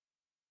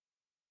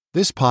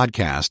This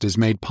podcast is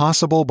made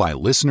possible by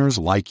listeners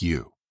like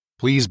you.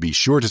 Please be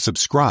sure to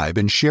subscribe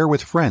and share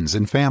with friends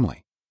and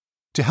family.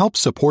 To help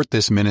support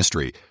this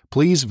ministry,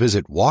 please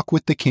visit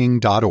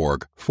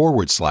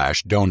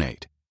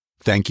walkwiththeking.org/donate.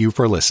 Thank you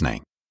for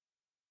listening.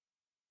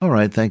 All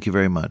right, thank you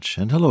very much.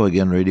 And hello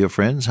again, radio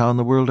friends. How in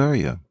the world are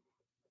you?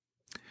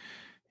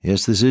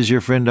 Yes, this is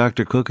your friend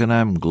Dr. Cook, and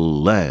I'm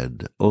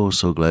glad, oh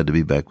so glad to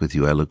be back with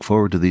you. I look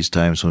forward to these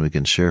times when we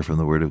can share from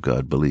the Word of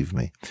God, believe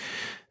me.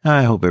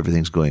 I hope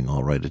everything's going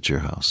all right at your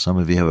house. Some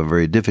of you have a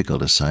very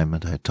difficult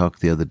assignment. I talked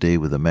the other day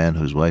with a man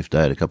whose wife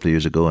died a couple of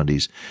years ago, and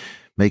he's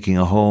making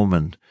a home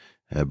and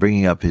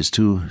bringing up his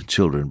two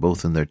children,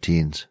 both in their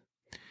teens.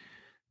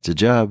 It's a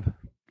job,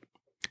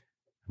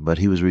 but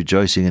he was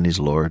rejoicing in his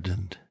Lord,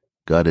 and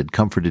God had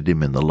comforted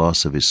him in the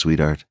loss of his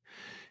sweetheart,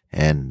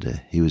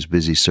 and he was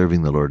busy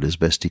serving the Lord as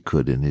best he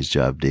could in his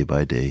job day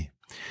by day.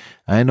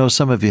 I know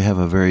some of you have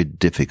a very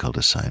difficult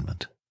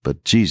assignment,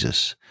 but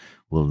Jesus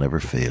will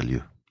never fail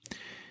you.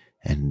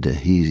 And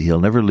he'll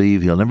never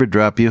leave, he'll never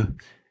drop you.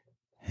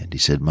 And he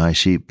said, my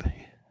sheep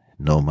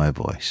know my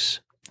voice.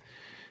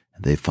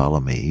 They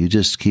follow me. You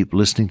just keep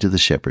listening to the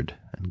shepherd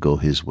and go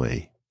his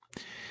way.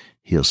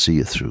 He'll see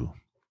you through.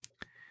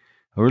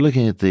 We're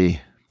looking at the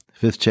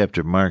 5th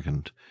chapter of Mark,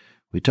 and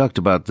we talked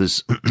about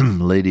this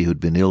lady who'd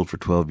been ill for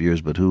 12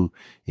 years, but who,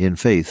 in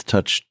faith,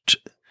 touched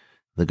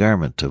the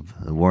garment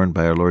worn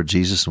by our Lord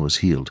Jesus and was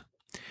healed.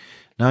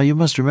 Now, you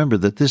must remember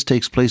that this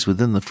takes place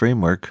within the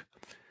framework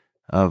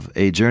of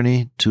a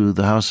journey to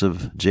the house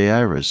of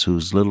Jairus,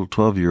 whose little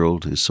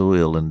 12-year-old is so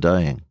ill and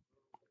dying.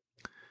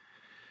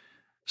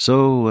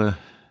 So,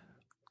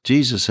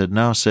 Jesus had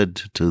now said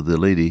to the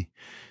lady,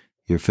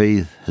 your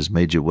faith has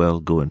made you well,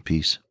 go in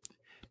peace.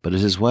 But it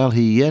says, while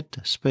he yet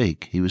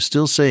spake, he was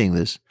still saying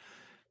this,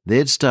 they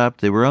had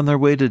stopped. They were on their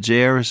way to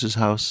Jairus'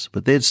 house,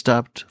 but they had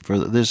stopped for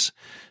this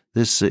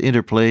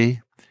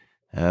interplay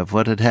of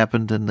what had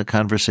happened and the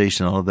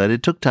conversation, all of that.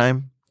 It took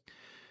time.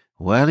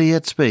 While he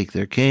yet spake,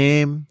 there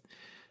came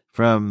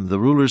from the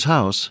ruler's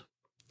house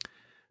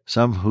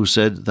some who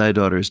said, thy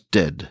daughter is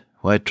dead.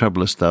 Why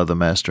troublest thou the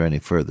master any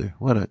further?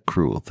 What a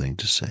cruel thing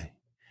to say.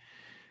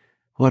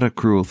 What a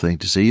cruel thing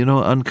to say. You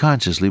know,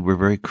 unconsciously we're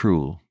very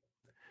cruel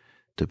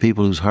to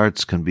people whose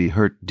hearts can be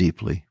hurt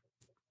deeply.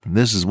 And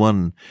this is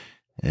one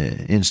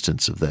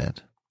instance of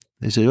that.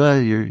 They say,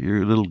 well,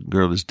 your little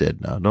girl is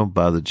dead now. Don't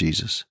bother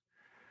Jesus.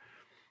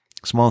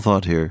 Small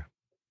thought here.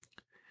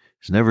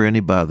 It's never any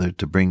bother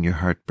to bring your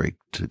heartbreak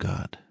to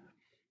God.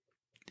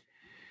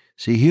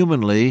 See,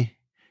 humanly,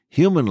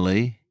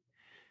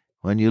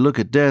 when you look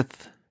at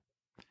death,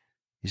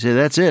 you say,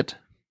 that's it.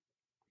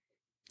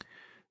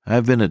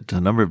 I've been at a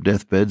number of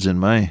deathbeds in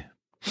my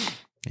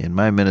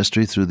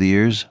ministry through the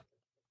years.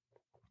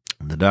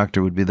 And the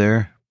doctor would be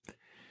there.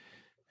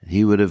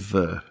 He would have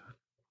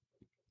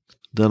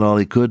done all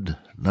he could,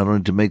 not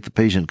only to make the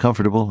patient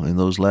comfortable in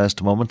those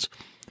last moments,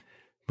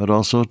 but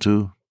also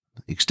to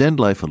extend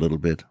life a little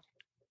bit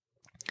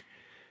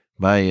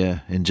by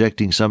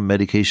injecting some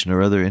medication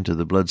or other into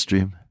the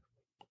bloodstream.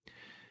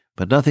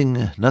 But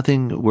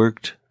nothing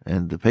worked,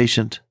 and the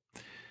patient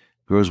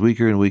grows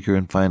weaker and weaker,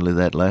 and finally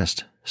that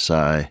last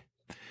sigh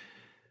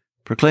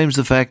proclaims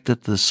the fact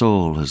that the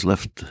soul has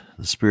left,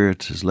 the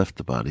spirit has left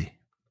the body.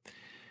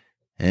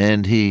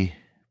 And he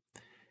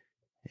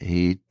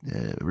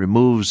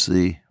removes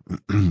the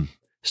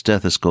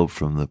stethoscope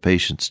from the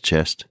patient's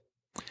chest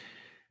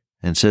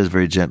and says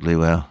very gently,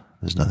 well,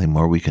 there's nothing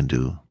more we can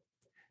do.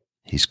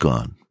 He's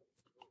gone.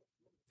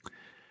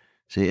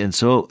 See, and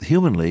so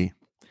humanly,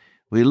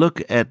 we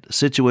look at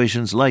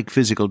situations like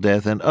physical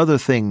death and other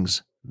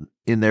things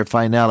in their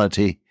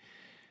finality,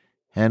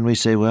 and we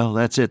say, well,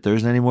 that's it. There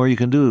isn't any more you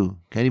can do.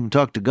 Can't even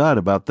talk to God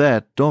about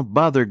that. Don't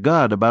bother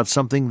God about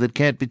something that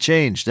can't be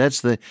changed. That's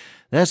the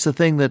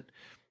thing that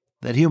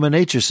human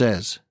nature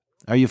says.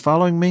 Are you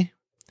following me?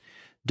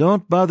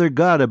 Don't bother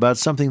God about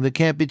something that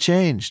can't be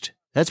changed.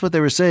 That's what they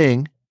were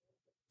saying.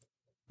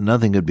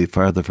 Nothing could be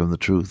farther from the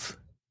truth.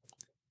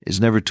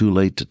 It's never too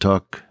late to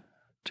talk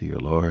to your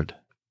Lord.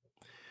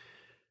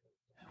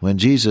 When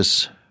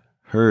Jesus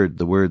heard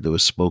the word that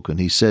was spoken,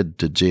 he said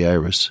to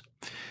Jairus,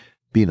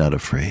 be not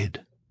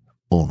afraid,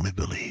 only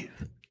believe.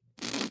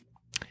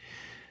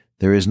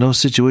 There is no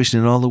situation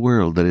in all the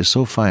world that is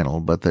so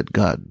final but that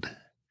God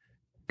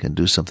can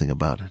do something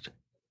about it.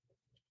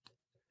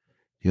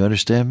 You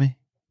understand me?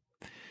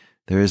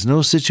 There is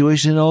no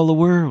situation in all the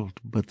world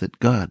but that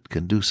God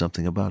can do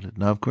something about it.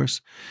 Now, of course,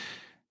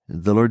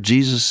 the Lord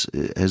Jesus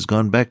has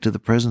gone back to the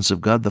presence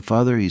of God the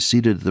Father. He's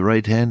seated at the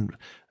right hand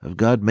of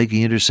God,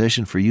 making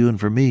intercession for you and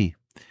for me.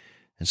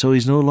 And so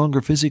he's no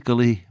longer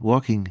physically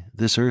walking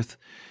this earth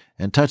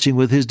and touching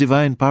with his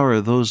divine power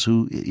those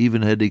who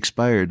even had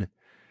expired.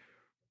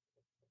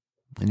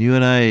 And you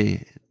and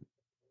I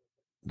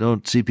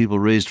don't see people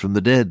raised from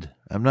the dead.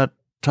 I'm not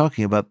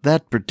talking about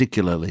that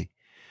particularly.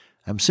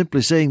 I'm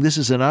simply saying this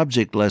is an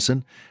object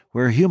lesson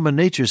where human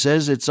nature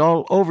says it's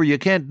all over, you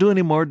can't do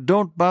anymore,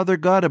 don't bother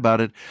God about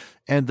it.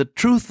 And the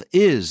truth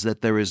is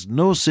that there is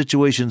no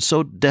situation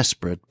so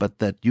desperate but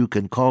that you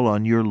can call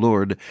on your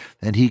Lord,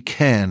 and He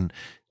can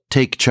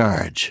Take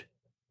charge.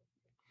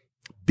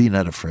 Be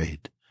not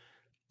afraid.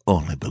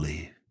 Only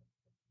believe.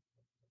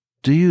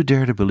 Do you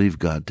dare to believe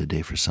God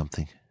today for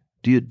something?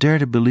 Do you dare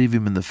to believe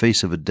Him in the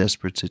face of a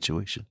desperate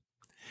situation?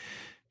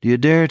 Do you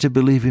dare to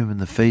believe Him in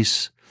the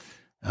face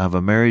of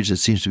a marriage that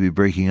seems to be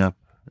breaking up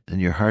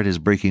and your heart is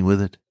breaking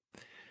with it?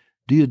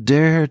 Do you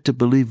dare to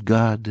believe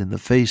God in the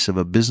face of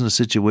a business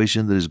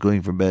situation that is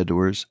going from bad to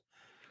worse?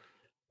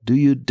 Do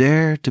you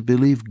dare to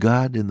believe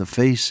God in the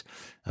face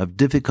of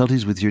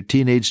difficulties with your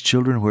teenage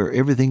children where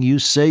everything you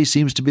say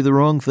seems to be the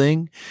wrong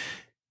thing?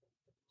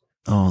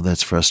 Oh,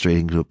 that's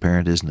frustrating to a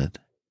parent, isn't it?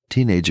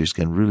 Teenagers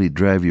can really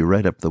drive you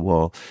right up the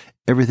wall.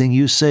 Everything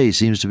you say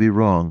seems to be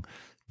wrong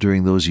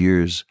during those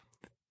years,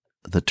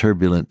 the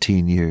turbulent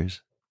teen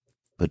years.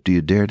 But do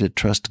you dare to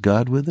trust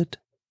God with it?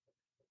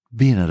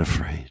 Be not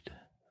afraid.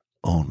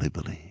 Only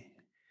believe.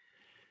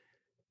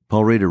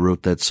 Paul Rader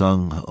wrote that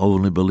song,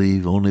 only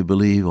believe,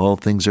 all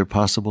things are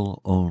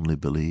possible, only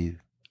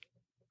believe.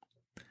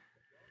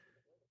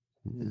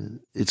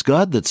 It's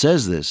God that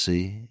says this,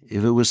 see?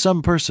 If it was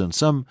some person,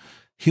 some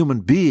human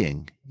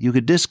being, you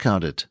could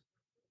discount it.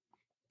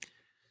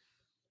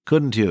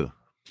 Couldn't you?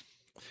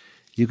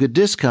 You could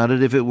discount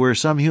it if it were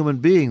some human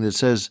being that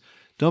says,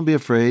 don't be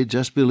afraid,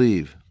 just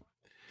believe.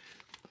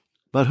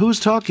 But who's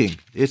talking?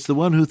 It's the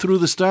one who threw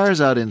the stars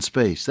out in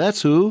space.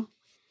 That's who.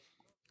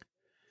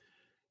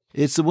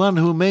 It's the one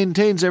who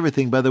maintains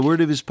everything by the word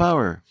of His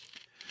power.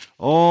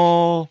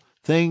 All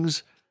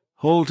things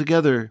hold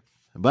together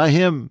by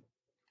Him.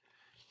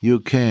 You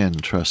can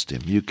trust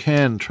Him. You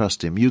can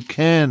trust Him. You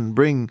can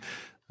bring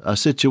a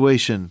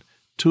situation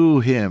to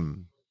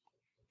Him.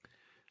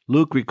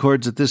 Luke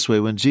records it this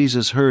way. When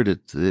Jesus heard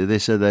it, they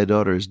said, thy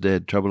daughter is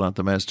dead, trouble not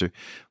the master.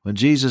 When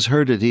Jesus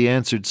heard it, He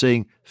answered,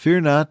 saying,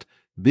 fear not,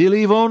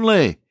 believe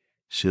only,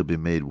 she'll be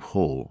made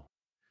whole.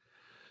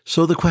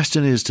 So the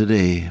question is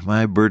today,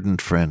 my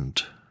burdened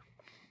friend,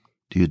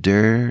 do you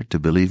dare to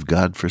believe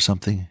God for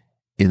something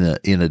in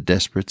a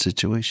desperate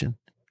situation?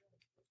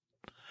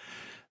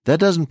 That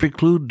doesn't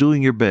preclude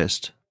doing your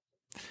best.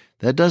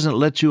 That doesn't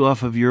let you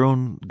off of your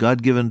own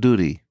God-given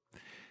duty.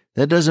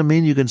 That doesn't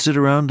mean you can sit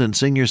around and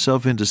sing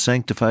yourself into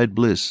sanctified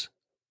bliss.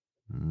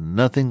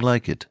 Nothing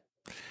like it.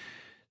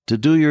 To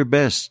do your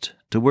best,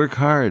 to work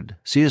hard.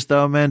 Seest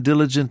thou a man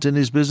diligent in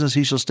his business?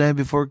 He shall stand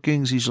before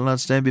kings. He shall not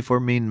stand before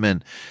mean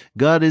men.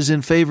 God is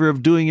in favor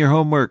of doing your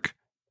homework.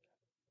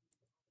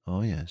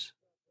 Oh, yes.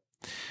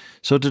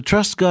 So to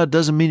trust God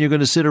doesn't mean you're going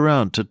to sit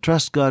around. To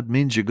trust God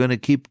means you're going to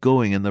keep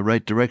going in the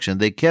right direction.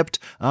 They kept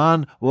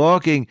on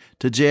walking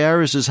to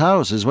Jairus'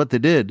 house is what they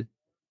did.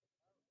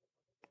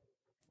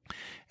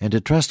 And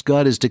to trust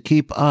God is to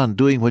keep on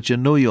doing what you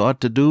know you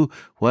ought to do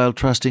while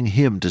trusting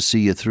Him to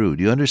see you through.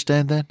 Do you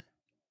understand that?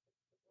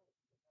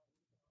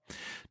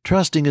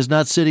 Trusting is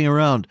not sitting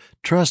around.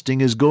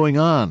 Trusting is going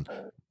on,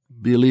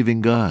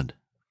 believing God.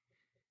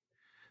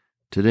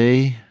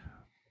 Today,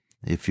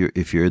 if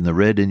you're in the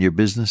red in your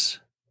business,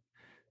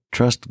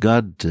 trust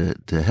God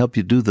to help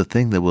you do the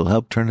thing that will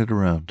help turn it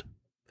around.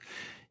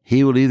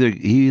 He will either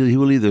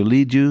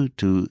lead you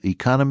to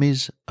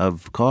economies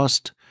of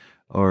cost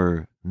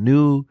or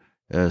new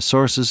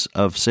sources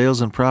of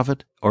sales and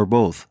profit, or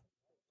both.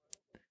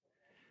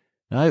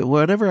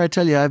 Whatever I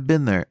tell you, I've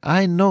been there.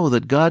 I know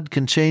that God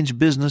can change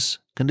business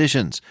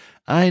conditions.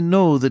 I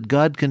know that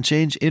God can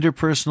change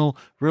interpersonal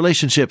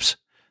relationships.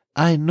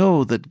 I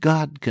know that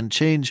God can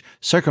change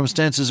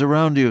circumstances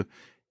around you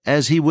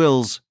as He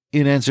wills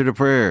in answer to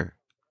prayer.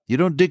 You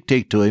don't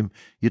dictate to Him,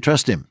 you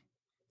trust Him.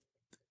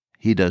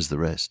 He does the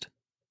rest.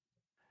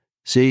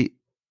 See,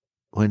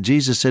 when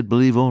Jesus said,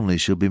 believe only,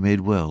 she'll be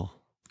made well,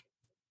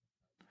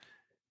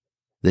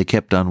 they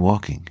kept on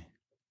walking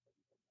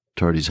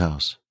toward His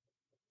house.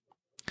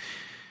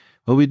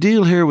 Well, we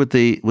deal here with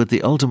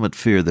the ultimate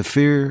fear, the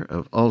fear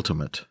of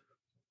ultimate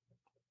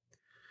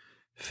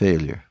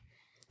failure.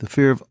 The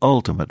fear of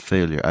ultimate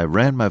failure. I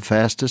ran my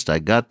fastest. I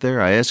got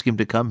there. I asked Him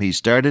to come. He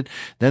started.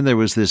 Then there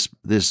was this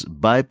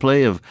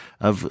byplay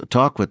of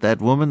talk with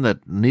that woman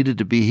that needed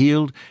to be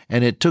healed,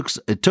 and it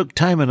took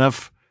time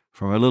enough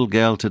for my little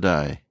gal to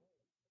die.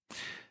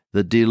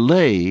 The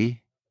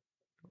delay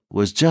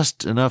was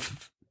just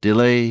enough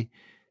delay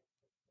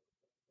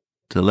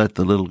to let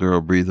the little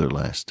girl breathe her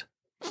last.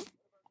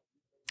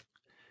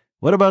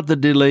 What about the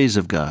delays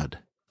of God?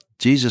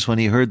 Jesus, when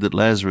He heard that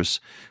Lazarus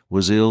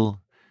was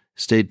ill,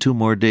 stayed 2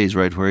 more days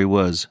right where he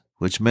was,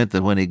 which meant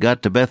that when He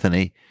got to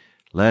Bethany,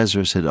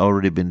 Lazarus had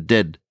already been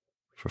dead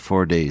for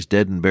 4 days,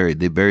 dead and buried.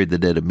 They buried the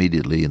dead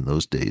immediately in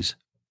those days.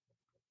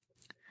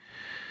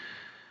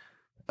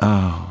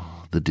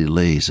 Oh, the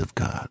delays of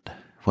God.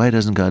 Why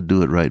doesn't God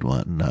do it right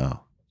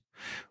now?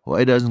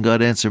 Why doesn't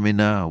God answer me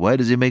now? Why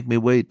does He make me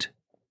wait?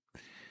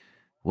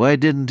 Why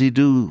didn't He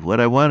do what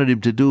I wanted Him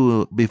to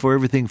do before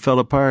everything fell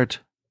apart?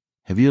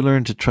 Have you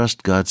learned to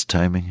trust God's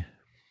timing?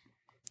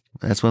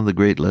 That's one of the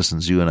great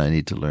lessons you and I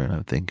need to learn,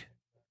 I think.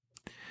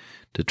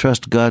 To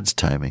trust God's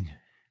timing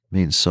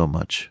means so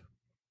much.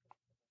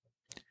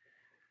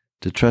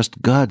 To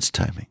trust God's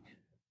timing.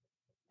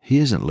 He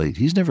isn't late.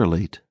 He's never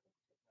late.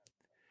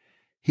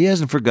 He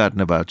hasn't forgotten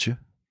about you.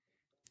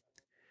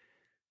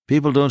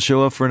 People don't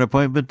show up for an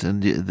appointment,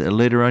 and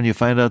later on you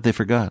find out they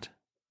forgot.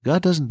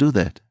 God doesn't do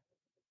that.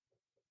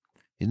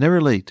 He's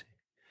never late.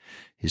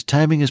 His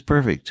timing is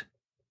perfect.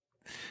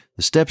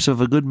 The steps of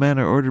a good man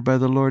are ordered by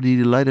the Lord. He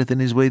delighteth in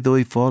his way. Though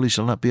he fall, he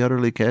shall not be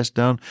utterly cast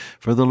down,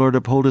 for the Lord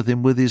upholdeth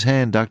him with his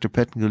hand. Dr.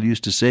 Pettingill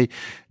used to say,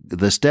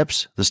 the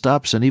steps, the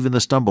stops, and even the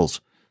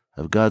stumbles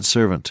of God's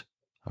servant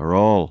are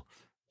all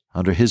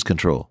under his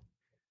control.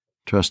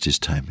 Trust his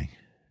timing.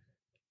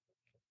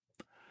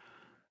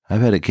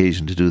 I've had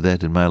occasion to do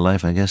that in my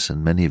life, I guess,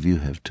 and many of you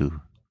have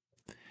too.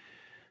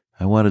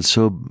 I wanted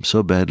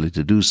so badly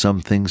to do some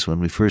things when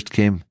we first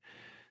came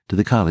to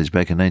the college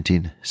back in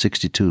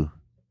 1962.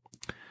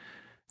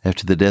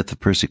 After the death of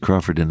Percy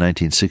Crawford in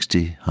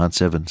 1960,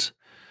 Hans Evans,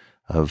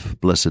 of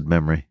blessed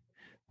memory,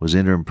 was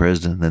interim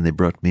president. Then they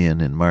brought me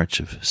in March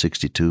of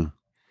 62.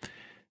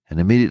 And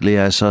immediately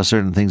I saw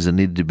certain things that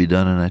needed to be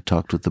done, and I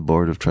talked with the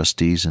board of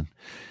trustees and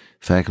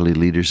faculty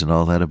leaders and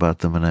all that about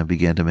them, and I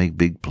began to make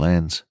big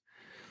plans.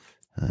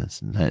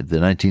 The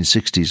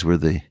 1960s were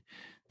the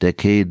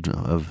decade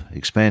of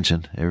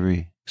expansion.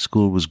 Every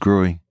school was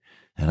growing,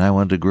 and I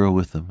wanted to grow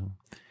with them.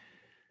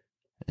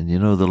 And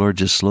the Lord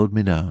just slowed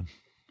me down.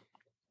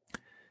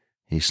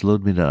 He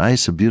slowed me down. I had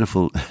some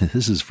beautiful,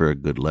 this is for a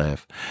good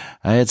laugh,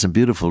 I had some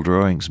beautiful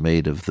drawings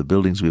made of the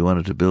buildings we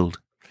wanted to build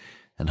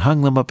and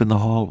hung them up in the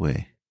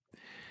hallway.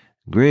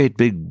 Great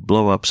big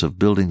blow-ups of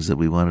buildings that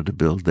we wanted to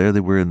build. There they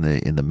were in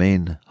the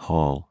main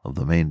hall of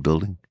the main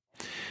building.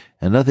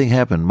 And nothing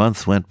happened.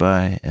 Months went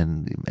by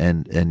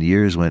and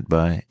years went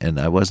by, and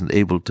I wasn't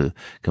able to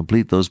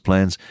complete those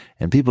plans.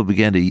 And people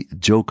began to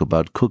joke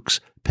about Cook's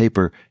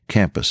paper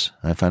campus.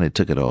 I finally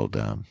took it all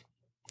down.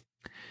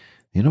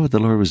 You know what the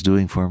Lord was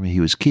doing for me? He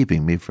was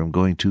keeping me from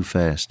going too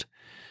fast.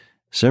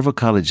 Several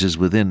colleges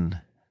within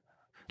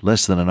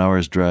less than an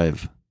hour's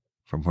drive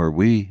from where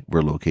we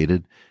were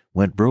located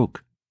went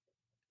broke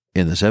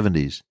in the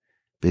 70s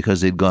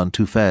because they'd gone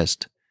too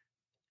fast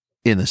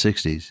in the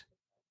 60s.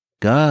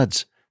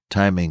 God's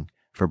timing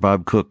for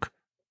Bob Cook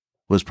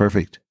was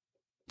perfect.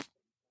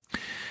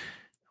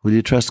 Will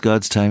you trust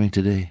God's timing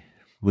today?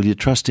 Will you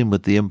trust him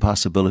with the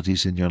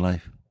impossibilities in your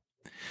life?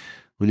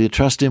 Will you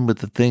trust him with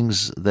the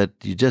things that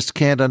you just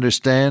can't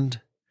understand?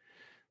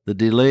 The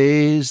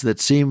delays that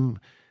seem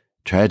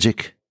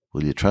tragic?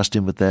 Will you trust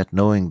him with that,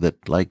 knowing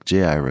that, like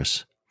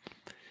Jairus,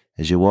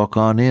 as you walk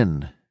on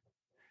in,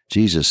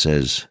 Jesus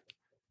says,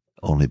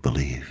 only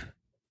believe.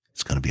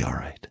 It's going to be all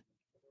right.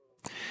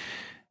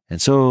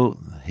 And so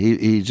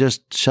he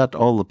just shut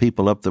all the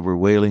people up that were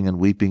wailing and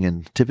weeping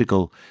in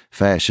typical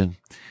fashion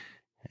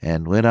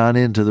and went on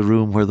into the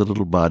room where the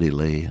little body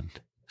lay and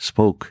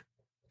spoke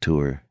to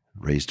her,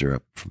 raised her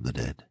up from the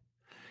dead.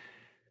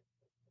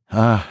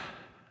 Ah,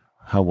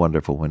 how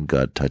wonderful when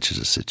God touches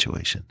a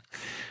situation.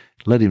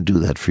 Let him do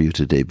that for you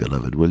today,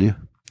 beloved, will you?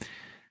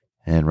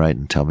 And write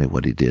and tell me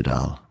what he did.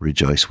 I'll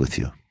rejoice with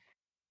you.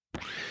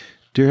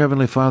 Dear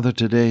Heavenly Father,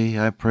 today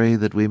I pray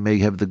that we may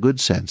have the good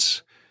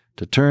sense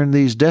to turn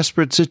these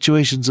desperate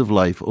situations of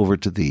life over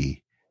to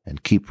Thee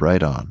and keep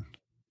right on,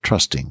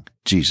 trusting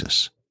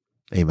Jesus.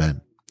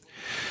 Amen.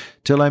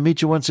 Till I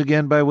meet you once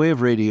again by way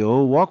of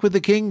radio, walk with the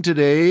King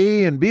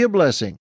today and be a blessing.